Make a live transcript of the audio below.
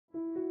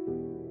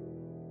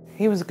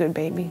He was a good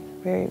baby,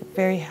 very,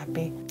 very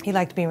happy. He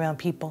liked to be around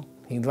people.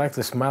 He liked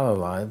to smile a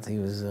lot. He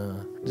was,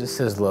 just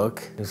his look,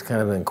 he was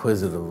kind of an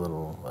inquisitive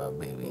little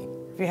baby.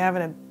 If you're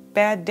having a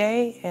bad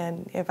day,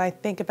 and if I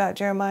think about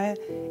Jeremiah,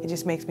 it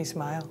just makes me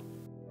smile.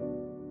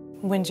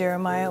 When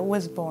Jeremiah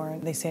was born,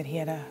 they said he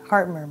had a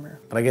heart murmur.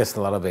 But I guess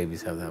a lot of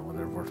babies have that when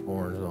they're first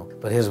born, so.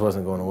 But his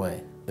wasn't going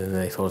away. And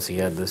they told us he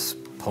had this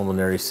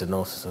pulmonary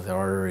stenosis of the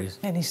arteries.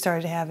 And he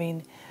started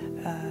having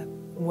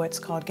what's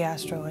called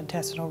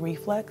gastrointestinal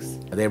reflux.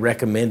 They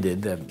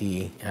recommended that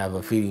he have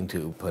a feeding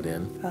tube put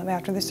in.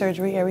 After the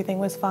surgery, everything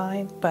was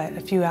fine, but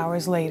a few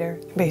hours later,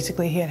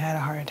 basically he had had a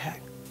heart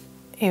attack.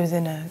 He was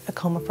in a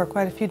coma for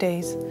quite a few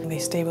days. They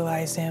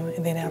stabilized him,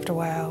 and then after a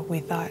while, we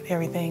thought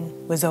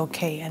everything was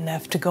okay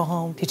enough to go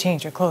home to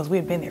change our clothes. We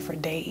had been there for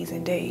days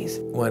and days.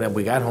 When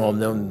we got home,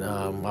 then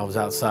I was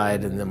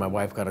outside, and then my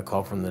wife got a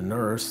call from the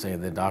nurse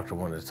saying the doctor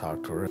wanted to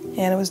talk to her.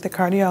 And it was the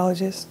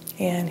cardiologist,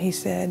 and he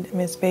said,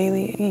 "Miss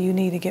Bailey, you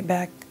need to get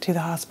back to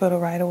the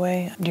hospital right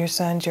away. Your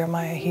son,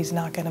 Jeremiah, he's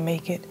not gonna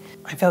make it."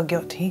 I felt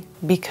guilty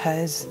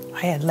because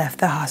I had left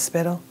the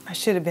hospital. I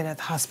should have been at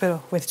the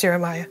hospital with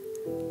Jeremiah.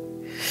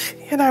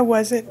 And I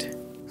wasn't.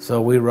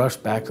 So we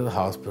rushed back to the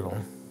hospital.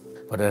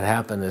 What had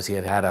happened is he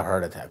had had a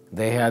heart attack.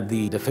 They had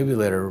the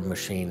defibrillator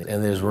machine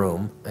in his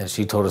room, and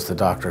she told us the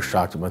doctor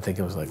shocked him. I think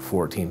it was like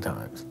 14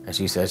 times. And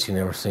she said she'd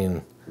never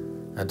seen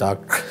a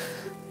doctor.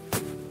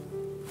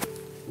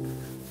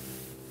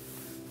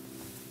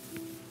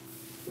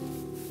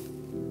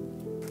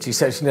 She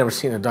said she'd never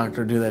seen a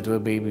doctor do that to a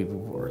baby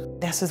before.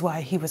 This is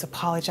why he was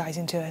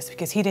apologizing to us,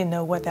 because he didn't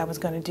know what that was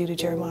going to do to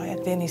Jeremiah.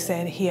 Then he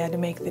said he had to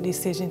make the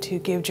decision to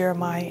give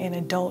Jeremiah an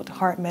adult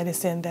heart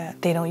medicine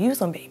that they don't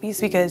use on babies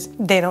because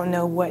they don't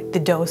know what the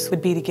dose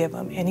would be to give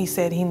him. And he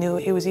said he knew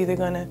it was either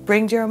going to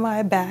bring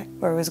Jeremiah back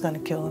or it was going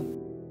to kill him.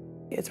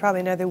 It's probably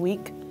another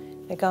week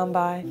that gone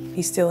by.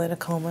 He's still in a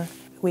coma.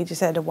 We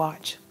just had to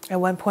watch. At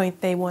one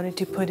point, they wanted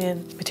to put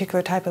in a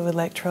particular type of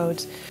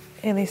electrodes.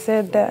 And they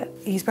said that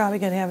he's probably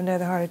going to have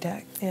another heart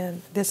attack.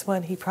 And this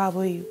one, he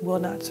probably will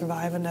not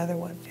survive another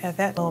one. At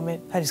that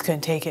moment, I just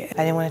couldn't take it.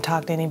 I didn't want to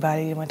talk to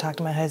anybody. I didn't want to talk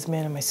to my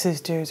husband or my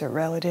sisters or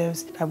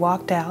relatives. I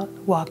walked out,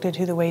 walked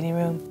into the waiting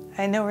room.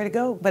 I had nowhere to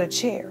go but a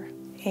chair.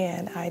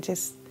 And I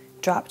just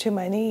dropped to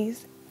my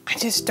knees. I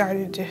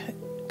started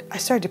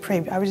to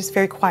pray. I was just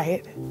very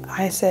quiet.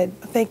 I said,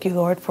 "Thank you,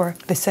 Lord, for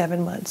the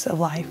 7 months of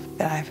life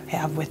that I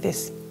have with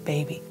this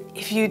baby.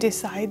 If you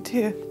decide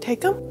to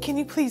take him, can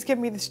you please give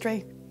me the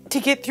strength to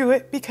get through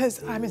it,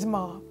 because I'm his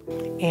mom."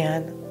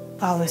 And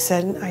all of a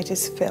sudden, I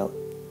just felt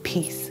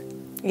peace.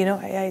 You know,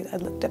 I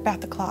looked up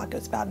at the clock. It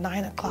was about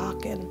 9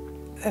 o'clock, and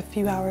a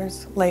few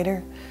hours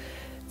later,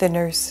 the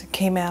nurse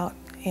came out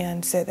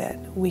and said that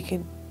we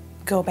could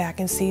go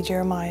back and see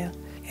Jeremiah.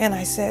 And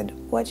I said,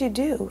 "What'd you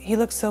do? He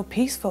looked so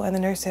peaceful." And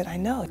the nurse said, "I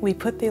know. We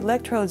put the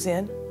electrodes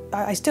in."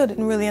 I still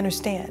didn't really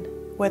understand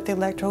what the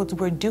electrodes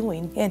were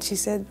doing. And she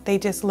said, "They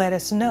just let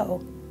us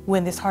know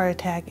when this heart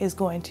attack is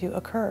going to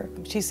occur."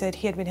 She said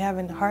he had been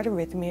having heart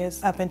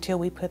arrhythmias up until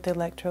we put the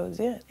electrodes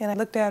in. And I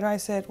looked at her, I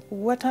said,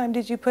 "What time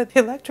did you put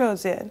the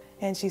electrodes in?"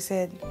 And she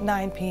said,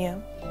 9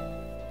 p.m.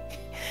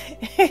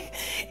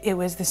 It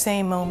was the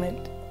same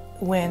moment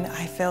when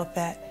I felt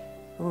that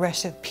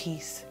rush of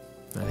peace.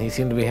 And he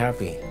seemed to be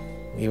happy,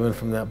 even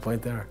from that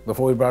point there.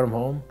 Before we brought him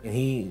home,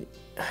 he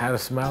had a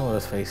smile on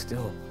his face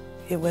still.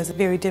 It was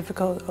very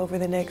difficult over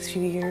the next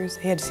few years.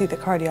 He had to see the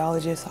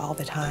cardiologist all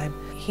the time.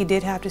 He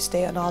did have to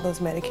stay on all those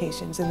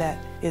medications, and that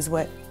is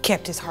what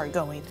kept his heart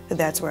going.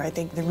 That's where I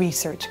think the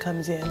research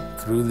comes in.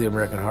 Through the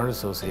American Heart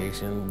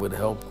Association would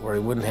help where he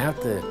wouldn't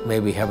have to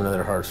maybe have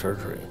another heart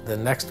surgery. The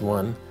next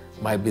one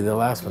might be the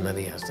last one that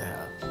he has to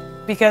have.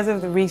 Because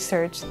of the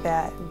research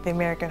that the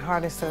American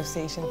Heart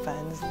Association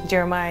funds,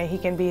 Jeremiah, he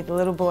can be the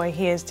little boy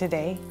he is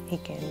today. He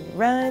can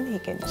run, he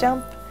can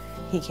jump,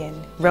 he can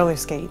roller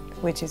skate,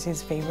 which is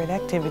his favorite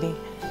activity,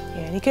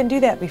 and he couldn't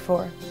do that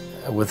before.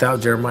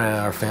 Without Jeremiah,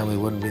 our family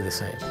wouldn't be the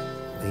same.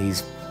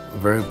 He's a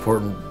very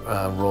important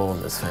role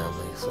in this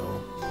family, so,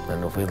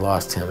 and if we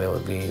lost him, it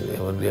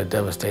would be a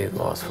devastating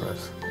loss for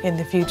us. In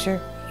the future,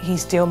 he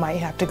still might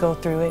have to go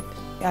through it.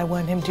 I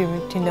want him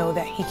to know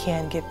that he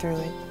can get through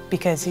it,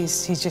 because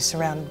he's just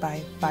surrounded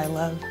by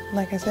love.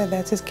 Like I said,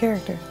 that's his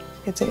character.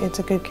 It's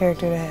a good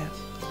character to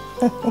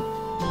have.